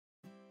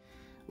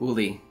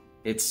Uli,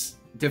 it's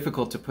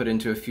difficult to put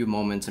into a few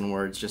moments and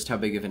words just how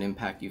big of an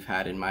impact you've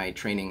had in my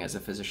training as a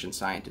physician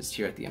scientist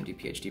here at the MD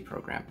Ph.D.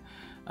 program.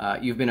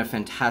 You've been a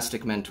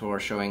fantastic mentor,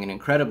 showing an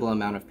incredible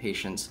amount of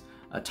patience,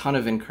 a ton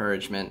of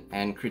encouragement,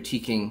 and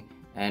critiquing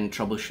and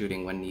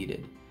troubleshooting when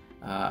needed.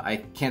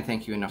 I can't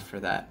thank you enough for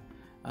that.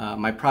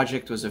 My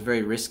project was a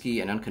very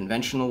risky and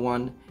unconventional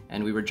one,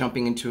 and we were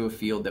jumping into a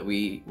field that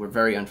we were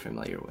very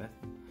unfamiliar with.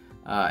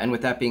 And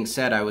with that being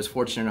said, I was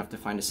fortunate enough to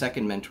find a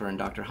second mentor in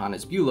Dr.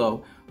 Hannes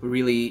Bülow, who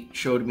really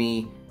showed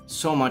me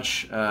so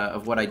much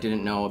of what I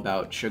didn't know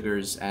about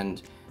sugars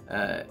and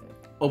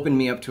opened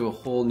me up to a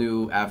whole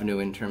new avenue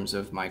in terms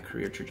of my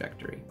career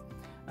trajectory.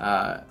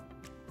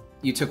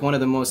 You took one of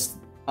the most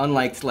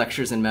unliked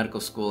lectures in medical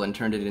school and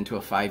turned it into a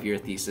 5-year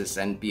thesis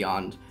and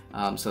beyond,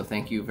 so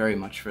thank you very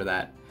much for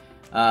that.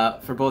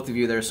 For both of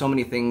you, there are so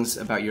many things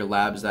about your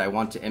labs that I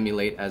want to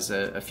emulate as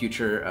a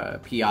future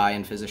PI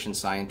and physician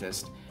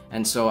scientist,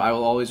 and so I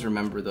will always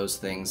remember those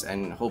things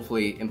and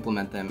hopefully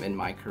implement them in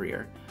my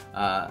career.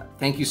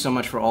 Thank you so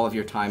much for all of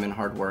your time and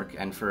hard work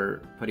and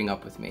for putting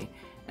up with me,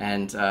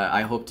 and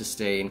I hope to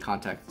stay in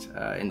contact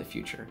in the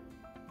future.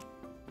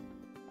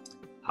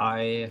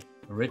 Hi,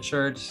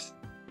 Richard.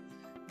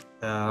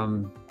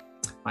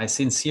 My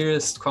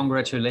sincerest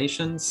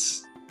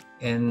congratulations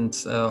and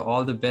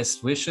all the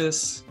best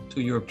wishes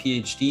to your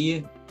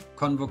PhD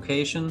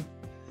convocation.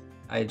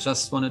 I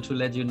just wanted to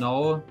let you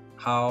know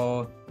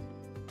how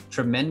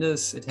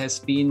tremendous it has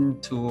been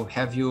to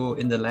have you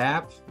in the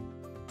lab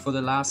for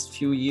the last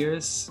few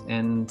years,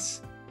 and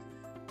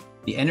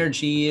the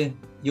energy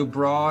you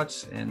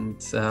brought,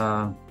 and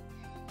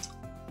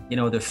you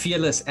know, the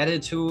fearless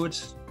attitude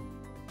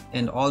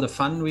and all the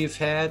fun we've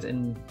had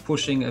in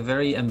pushing a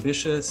very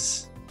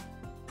ambitious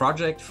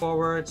project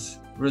forward.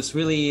 It was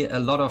really a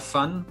lot of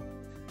fun,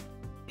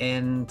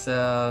 and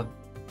the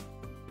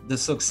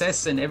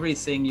success and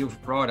everything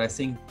you've brought, I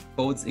think,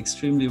 bodes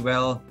extremely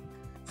well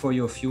for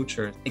your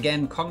future.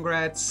 Again,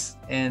 congrats,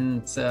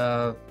 and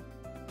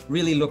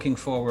really looking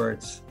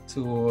forward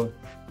to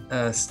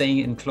staying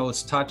in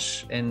close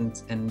touch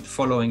and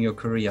following your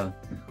career.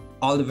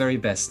 All the very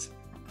best.